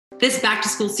This back to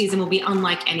school season will be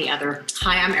unlike any other.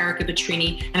 Hi, I'm Erica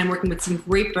Vetrini, and I'm working with some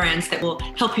great brands that will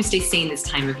help you stay sane this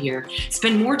time of year.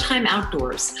 Spend more time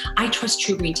outdoors. I trust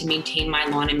TruGreen to maintain my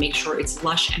lawn and make sure it's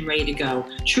lush and ready to go.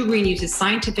 TruGreen uses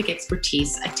scientific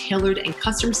expertise, a tailored and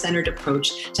custom-centered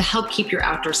approach to help keep your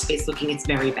outdoor space looking its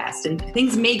very best. And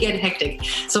things may get hectic,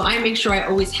 so I make sure I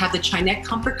always have the Chinet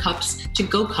Comfort Cups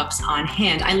to-go cups on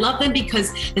hand. I love them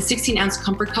because the 16-ounce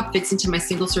Comfort Cup fits into my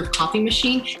single-serve coffee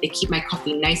machine. They keep my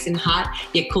coffee nice and hot,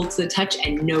 yet cool to the touch,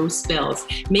 and no spills.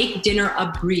 Make dinner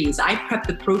a breeze. I prep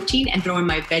the protein and throw in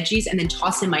my veggies and then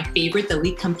toss in my favorite, the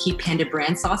Lee Kum Kee Panda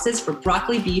brand sauces for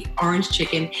broccoli, beef, orange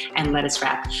chicken, and lettuce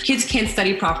wrap. Kids can't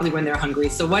study properly when they're hungry,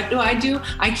 so what do?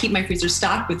 I keep my freezer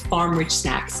stocked with farm-rich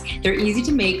snacks. They're easy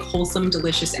to make, wholesome,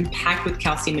 delicious, and packed with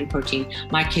calcium and protein.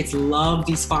 My kids love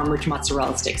these farm-rich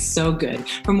mozzarella sticks. So good.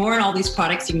 For more on all these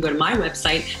products, you can go to my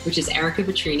website, which is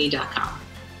ericavetrini.com.